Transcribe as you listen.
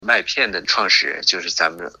麦片的创始人就是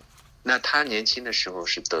咱们。那他年轻的时候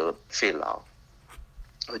是得肺痨，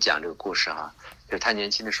我讲这个故事哈，就是他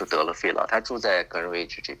年轻的时候得了肺痨，他住在格伦威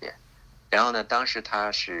治这边，然后呢，当时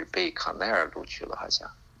他是被康奈尔录取了好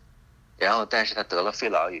像，然后但是他得了肺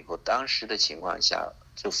痨以后，当时的情况下，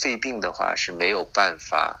就肺病的话是没有办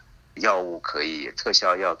法药物可以特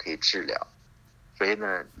效药可以治疗，所以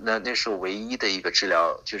呢，那时候唯一的一个治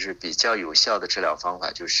疗就是比较有效的治疗方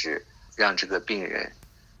法，就是让这个病人，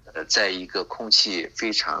在一个空气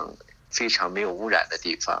非常非常没有污染的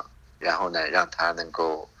地方，然后呢，让他能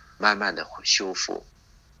够慢慢的修复，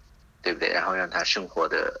对不对？然后让他生活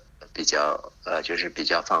的比较就是比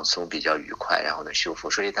较放松，比较愉快，然后呢修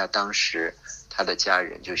复。所以他当时他的家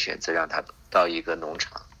人就选择让他到一个农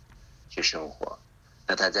场去生活。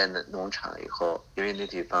那他在农场以后，因为那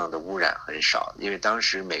地方的污染很少，因为当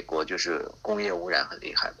时美国就是工业污染很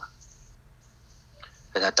厉害嘛。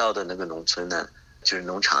那他到的那个农村呢，就是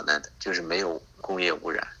农场呢，就是没有工业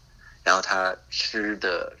污染。然后他吃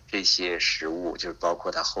的这些食物，就是包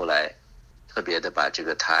括他后来特别的把这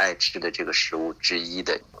个他爱吃的这个食物之一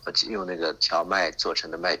的，用那个荞麦做成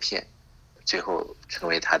的麦片，最后成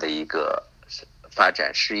为他的一个发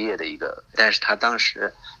展事业的一个。但是他当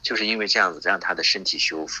时就是因为这样子让他的身体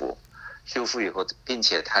修复以后，并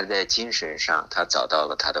且他在精神上他找到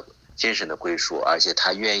了他的精神的归属，而且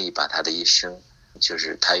他愿意把他的一生，就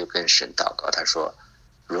是他又跟神祷告，他说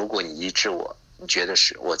如果你医治我，你觉得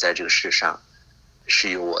是我在这个世上是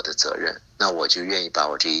有我的责任，那我就愿意把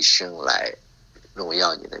我这一生来荣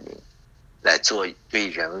耀你的名，来做对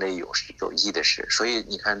人类有益的事。所以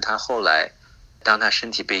你看他后来当他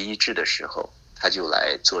身体被医治的时候，他就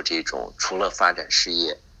来做这种除了发展事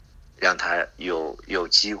业，让他有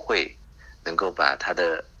机会能够把他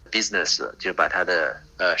的 business 就把他的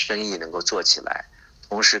生意能够做起来，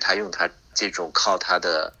同时他用他这种靠他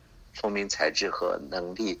的聪明才智和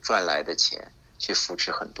能力赚来的钱去扶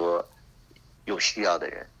持很多有需要的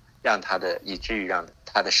人，让他的以至于让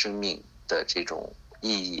他的生命的这种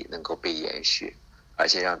意义能够被延续，而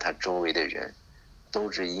且让他周围的人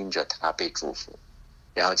都是因着他被祝福。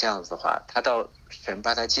然后这样子的话，他到神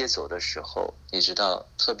把他接走的时候，你知道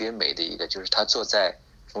特别美的一个就是他坐在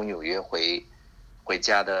从纽约回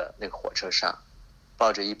家的那个火车上，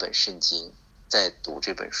抱着一本圣经在读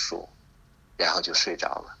这本书，然后就睡着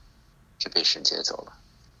了，就被神接走了。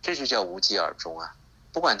这就叫无疾而终啊！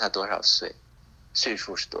不管他多少岁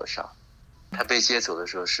数是多少，他被接走的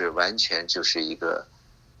时候是完全就是一个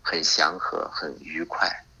很祥和很愉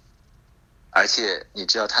快。而且你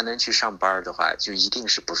知道他能去上班的话，就一定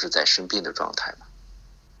是不是在生病的状态嘛。